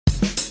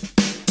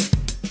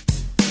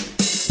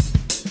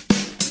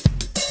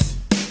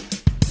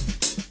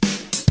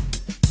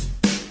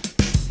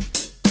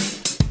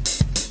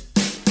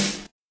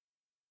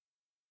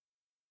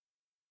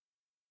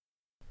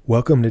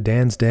Welcome to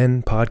Dan's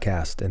Den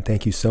podcast, and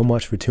thank you so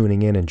much for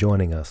tuning in and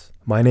joining us.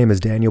 My name is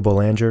Daniel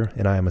Belanger,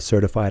 and I am a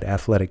certified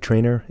athletic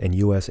trainer and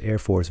U.S. Air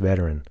Force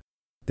veteran.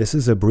 This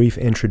is a brief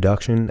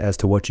introduction as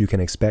to what you can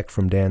expect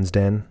from Dan's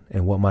Den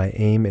and what my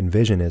aim and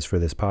vision is for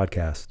this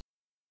podcast.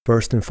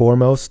 First and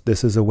foremost,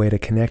 this is a way to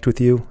connect with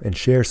you and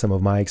share some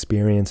of my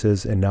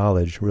experiences and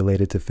knowledge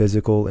related to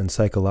physical and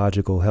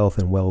psychological health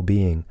and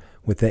well-being,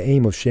 with the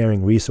aim of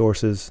sharing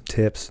resources,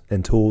 tips,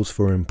 and tools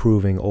for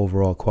improving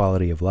overall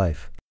quality of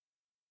life.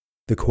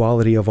 The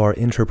quality of our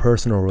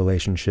interpersonal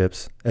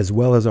relationships, as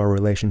well as our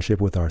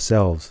relationship with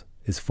ourselves,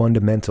 is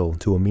fundamental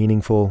to a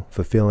meaningful,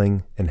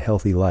 fulfilling, and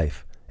healthy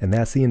life, and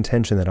that's the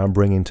intention that I'm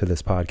bringing to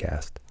this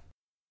podcast.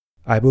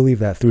 I believe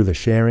that through the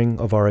sharing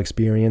of our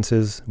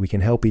experiences, we can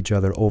help each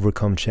other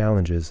overcome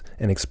challenges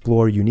and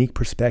explore unique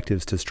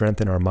perspectives to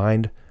strengthen our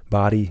mind,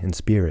 body, and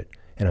spirit,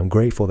 and I'm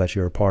grateful that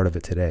you're a part of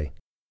it today.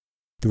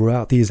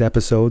 Throughout these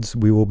episodes,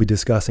 we will be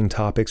discussing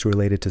topics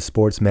related to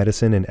sports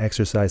medicine and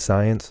exercise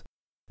science,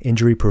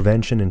 injury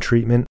prevention and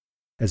treatment,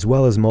 as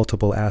well as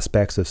multiple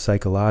aspects of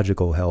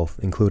psychological health,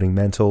 including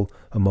mental,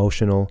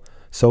 emotional,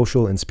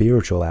 social, and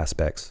spiritual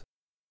aspects.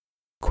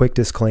 Quick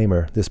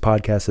disclaimer, this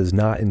podcast is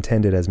not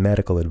intended as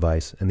medical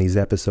advice, and these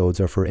episodes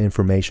are for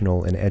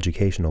informational and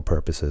educational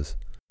purposes.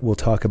 We'll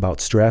talk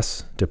about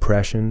stress,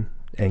 depression,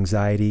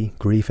 anxiety,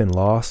 grief and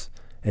loss,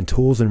 and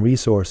tools and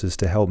resources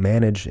to help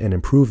manage and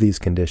improve these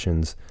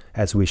conditions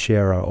as we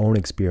share our own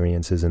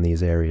experiences in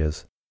these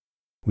areas.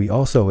 We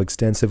also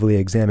extensively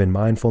examine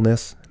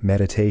mindfulness,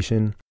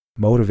 meditation,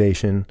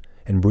 motivation,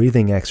 and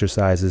breathing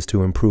exercises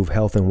to improve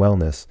health and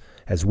wellness,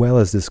 as well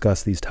as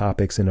discuss these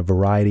topics in a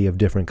variety of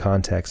different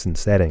contexts and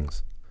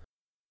settings.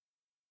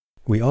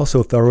 We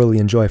also thoroughly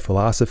enjoy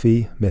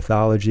philosophy,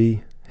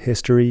 mythology,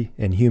 history,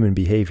 and human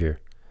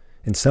behavior.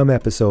 In some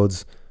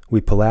episodes,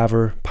 we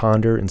palaver,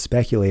 ponder, and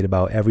speculate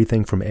about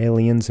everything from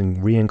aliens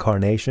and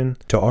reincarnation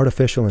to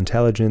artificial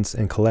intelligence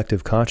and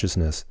collective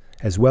consciousness,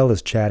 as well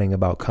as chatting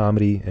about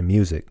comedy and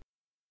music.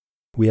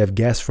 We have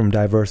guests from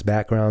diverse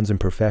backgrounds and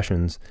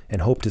professions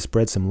and hope to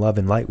spread some love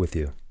and light with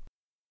you.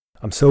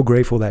 I'm so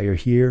grateful that you're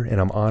here,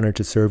 and I'm honored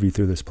to serve you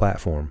through this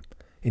platform.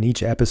 In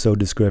each episode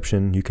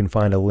description, you can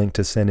find a link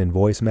to send in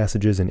voice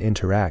messages and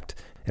interact,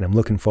 and I'm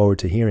looking forward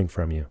to hearing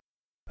from you.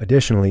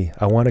 Additionally,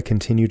 I want to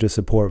continue to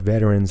support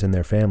veterans and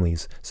their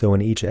families, so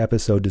in each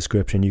episode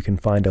description you can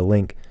find a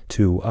link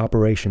to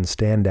Operation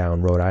Stand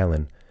Down Rhode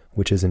Island,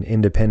 which is an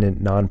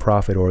independent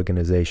nonprofit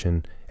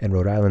organization and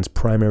Rhode Island's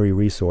primary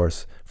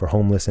resource for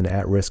homeless and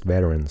at-risk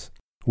veterans.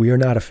 We are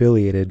not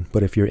affiliated,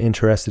 but if you're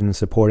interested in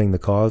supporting the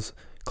cause,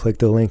 click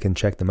the link and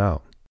check them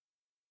out.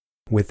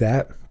 With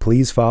that,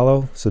 please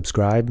follow,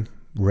 subscribe,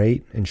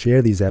 rate, and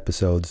share these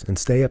episodes, and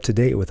stay up to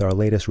date with our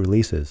latest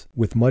releases,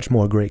 with much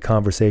more great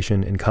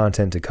conversation and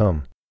content to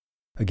come.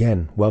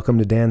 Again, welcome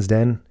to Dan's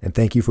Den, and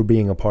thank you for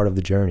being a part of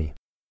the journey.